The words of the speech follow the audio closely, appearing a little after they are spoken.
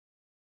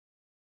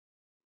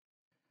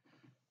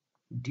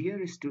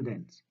Dear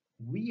students,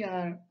 we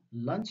are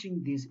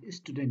launching this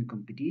student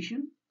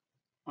competition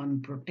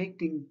on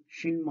protecting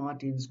Sint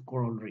Maarten's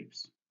coral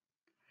reefs.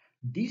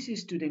 This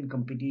student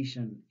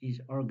competition is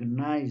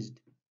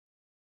organized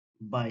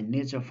by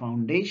Nature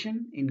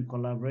Foundation in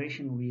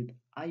collaboration with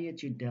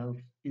IHE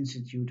Delft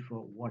Institute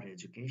for Water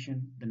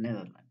Education, the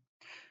Netherlands,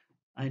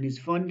 and is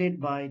funded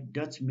by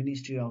Dutch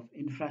Ministry of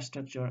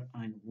Infrastructure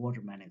and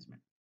Water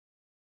Management.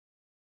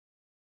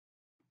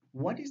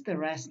 What is the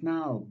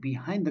rationale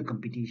behind the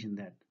competition?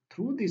 That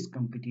through this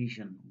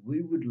competition we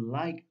would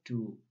like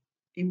to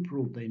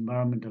improve the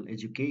environmental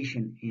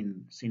education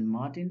in St.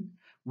 Martin.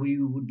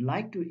 We would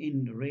like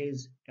to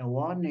raise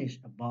awareness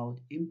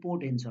about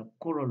importance of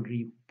coral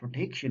reef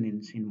protection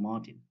in St.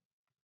 Martin.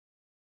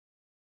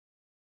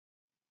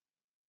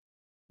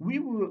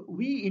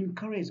 We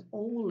encourage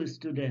all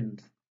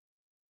students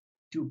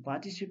to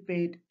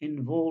participate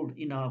involved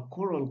in our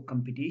choral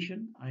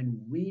competition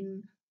and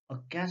win a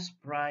cash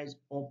prize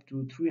up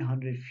to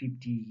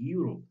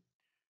 €350.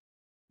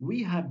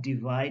 We have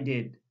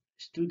divided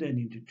students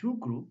into two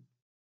groups.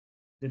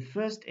 The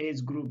first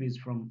age group is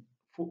from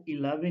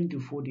 11 to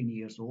 14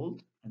 years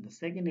old, and the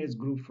second age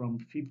group from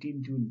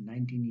 15 to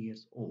 19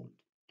 years old.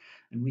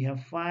 And we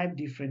have five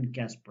different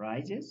cash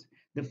prizes.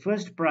 The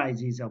first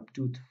prize is up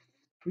to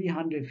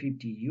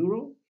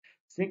 €350.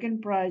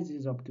 Second prize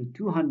is up to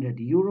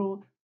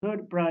 €200.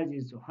 Third prize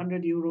is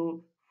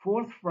 €100.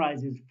 Fourth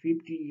prize is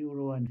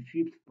 €50, and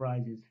fifth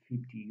prize is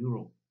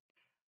 €50.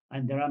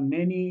 And there are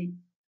many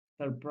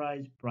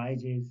surprise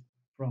prizes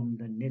from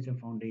the Nature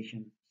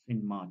Foundation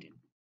St. Martin.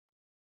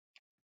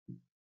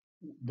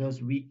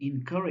 Thus, we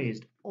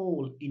encouraged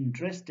all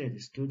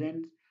interested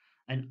students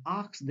and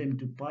asked them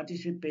to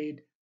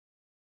participate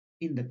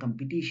in the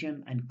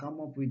competition and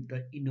come up with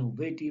the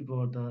innovative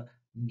or the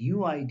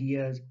new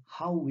ideas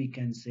how we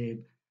can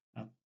save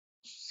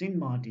St.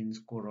 Martin's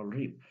coral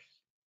reef.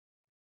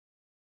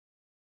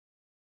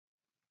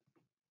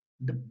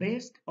 The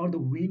best or the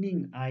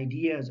winning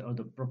ideas or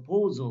the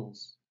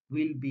proposals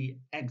will be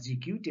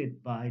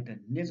executed by the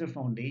Nature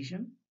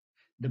Foundation.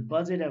 The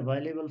budget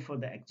available for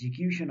the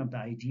execution of the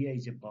idea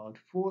is about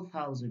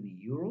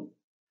 €4,000.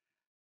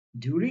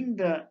 During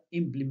the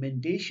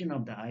implementation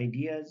of the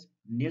ideas,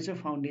 Nature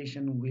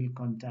Foundation will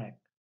contact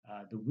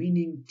the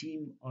winning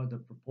team or the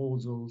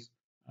proposals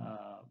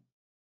uh,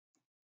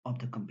 of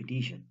the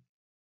competition.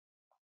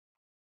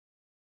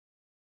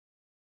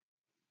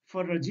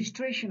 For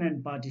registration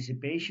and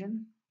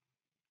participation,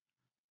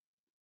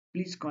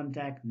 please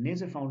contact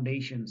Nature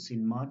Foundation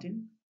St.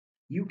 Martin.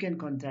 You can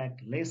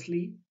contact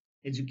Leslie,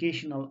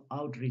 Educational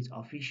Outreach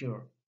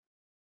Officer,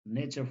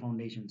 Nature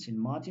Foundation St.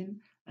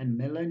 Martin, and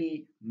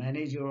Melanie,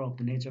 Manager of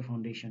the Nature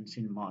Foundation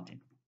St.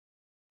 Martin.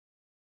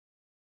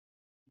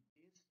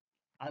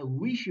 I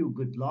wish you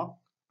good luck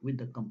with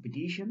the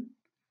competition,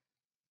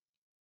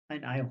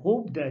 and I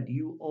hope that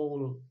you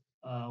all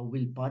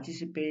will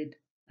participate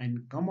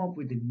and come up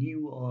with the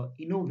new or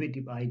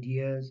innovative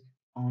ideas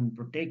on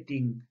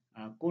protecting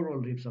coral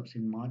reefs of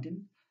St.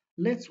 Martin.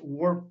 Let's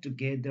work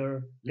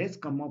together. Let's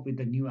come up with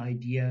the new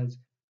ideas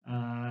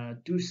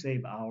to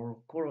save our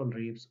coral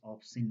reefs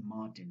of St.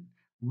 Martin.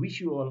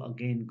 Wish you all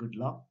again good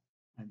luck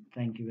and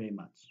thank you very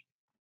much.